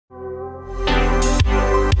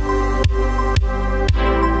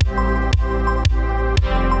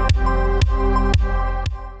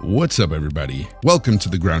What's up, everybody? Welcome to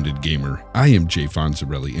The Grounded Gamer. I am Jay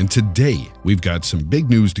Fonzarelli, and today we've got some big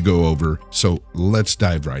news to go over, so let's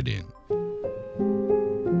dive right in.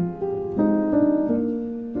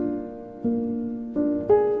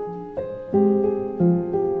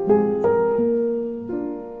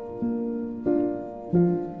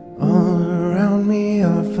 All around me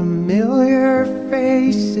are familiar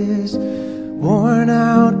faces, worn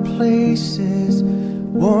out places,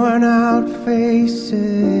 worn out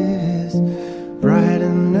faces, bright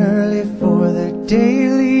and early for their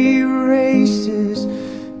daily races,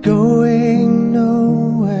 going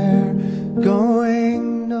nowhere,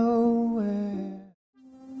 going nowhere.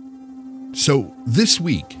 So this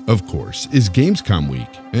week, of course, is Gamescom week,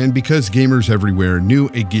 and because gamers everywhere knew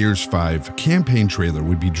a Gears 5 campaign trailer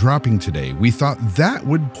would be dropping today, we thought that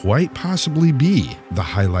would quite possibly be the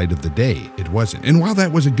highlight of the day. It wasn't. And while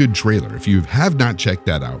that was a good trailer, if you have not checked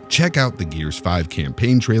that out, check out the Gears 5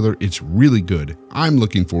 campaign trailer. It's really good. I'm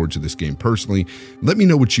looking forward to this game personally. Let me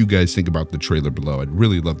know what you guys think about the trailer below. I'd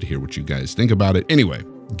really love to hear what you guys think about it. Anyway,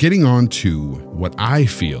 getting on to what I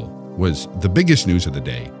feel was the biggest news of the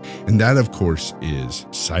day, and that, of course, is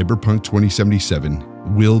Cyberpunk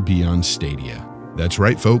 2077 will be on Stadia. That's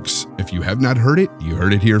right, folks. If you have not heard it, you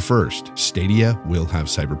heard it here first. Stadia will have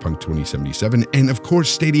Cyberpunk 2077, and of course,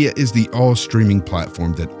 Stadia is the all-streaming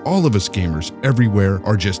platform that all of us gamers everywhere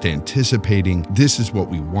are just anticipating. This is what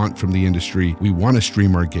we want from the industry. We want to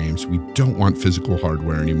stream our games. We don't want physical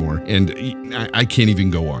hardware anymore, and I can't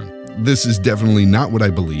even go on. This is definitely not what I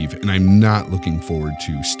believe, and I'm not looking forward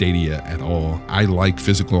to Stadia at all. I like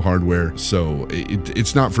physical hardware, so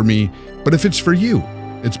it's not for me. But if it's for you,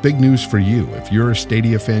 it's big news for you. If you're a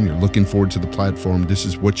Stadia fan, you're looking forward to the platform, this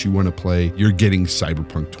is what you want to play, you're getting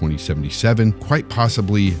Cyberpunk 2077, quite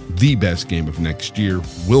possibly the best game of next year.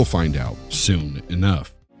 We'll find out soon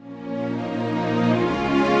enough.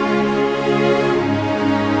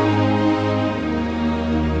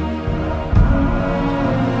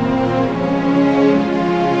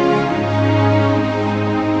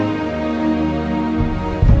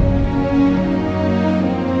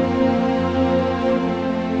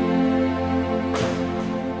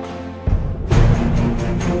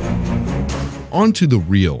 On to the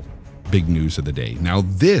real big news of the day. Now,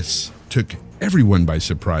 this took everyone by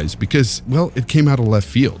surprise because, well, it came out of left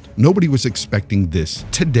field. Nobody was expecting this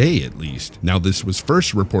today, at least. Now, this was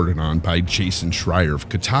first reported on by Jason Schreier of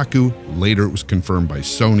Kotaku. Later, it was confirmed by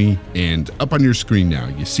Sony. And up on your screen now,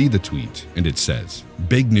 you see the tweet, and it says,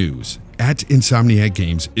 "Big news. Insomniac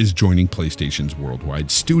Games is joining PlayStation's worldwide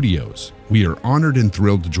studios. We are honored and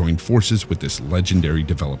thrilled to join forces with this legendary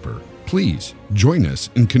developer. Please join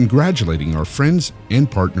us in congratulating our friends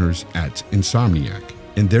and partners at Insomniac."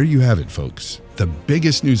 And there you have it, folks. The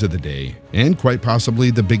biggest news of the day, and quite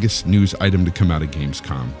possibly the biggest news item to come out of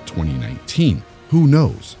Gamescom 2019. Who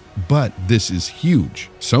knows? But this is huge.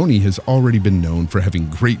 Sony has already been known for having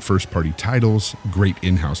great first-party titles, great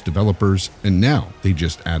in-house developers, and now they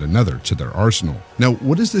just add another to their arsenal. Now,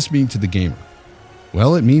 what does this mean to the gamer?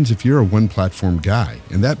 Well, it means if you're a one-platform guy,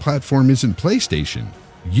 and that platform isn't PlayStation,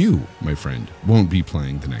 you, my friend, won't be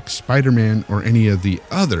playing the next Spider-Man or any of the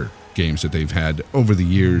other games that they've had over the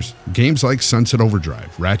years. Games like Sunset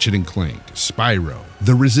Overdrive, Ratchet & Clank, Spyro,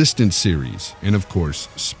 the Resistance series, and of course,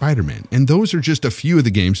 Spider-Man. And those are just a few of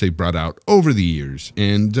the games they brought out over the years.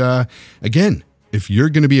 And again, if you're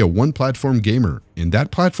going to be a one-platform gamer and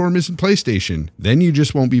that platform isn't PlayStation, then you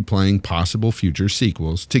just won't be playing possible future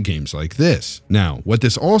sequels to games like this. Now, what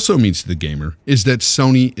this also means to the gamer is that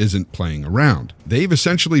Sony isn't playing around. They've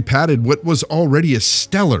essentially padded what was already a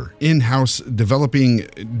stellar in-house developing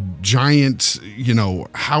giant,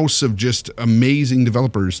 house of just amazing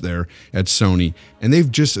developers there at Sony, and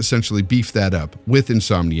they've just essentially beefed that up with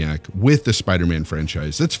Insomniac, with the Spider-Man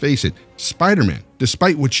franchise. Let's face it, Spider-Man,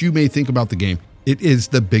 despite what you may think about the game, it is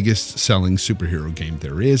the biggest selling superhero game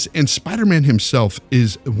there is, and Spider-Man himself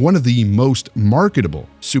is one of the most marketable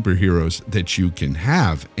superheroes that you can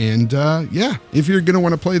have. And yeah, if you're going to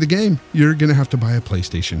want to play the game, you're going to have to buy a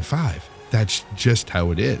PlayStation 5. That's just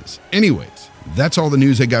how it is. Anyways, that's all the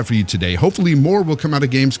news I got for you today. Hopefully more will come out of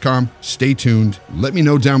Gamescom. Stay tuned. Let me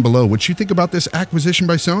know down below what you think about this acquisition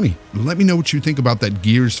by Sony. Let me know what you think about that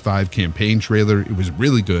Gears 5 campaign trailer. It was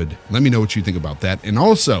really good. Let me know what you think about that. And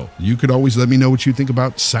also, you could always let me know what you think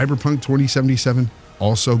about Cyberpunk 2077,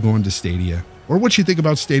 also going to Stadia, or what you think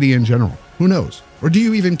about Stadia in general. Who knows? Or do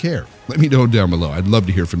you even care? Let me know down below. I'd love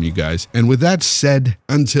to hear from you guys. And with that said,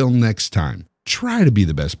 until next time, try to be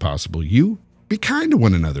the best possible you. Be kind to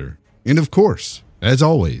one another. And of course, as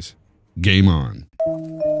always, game on.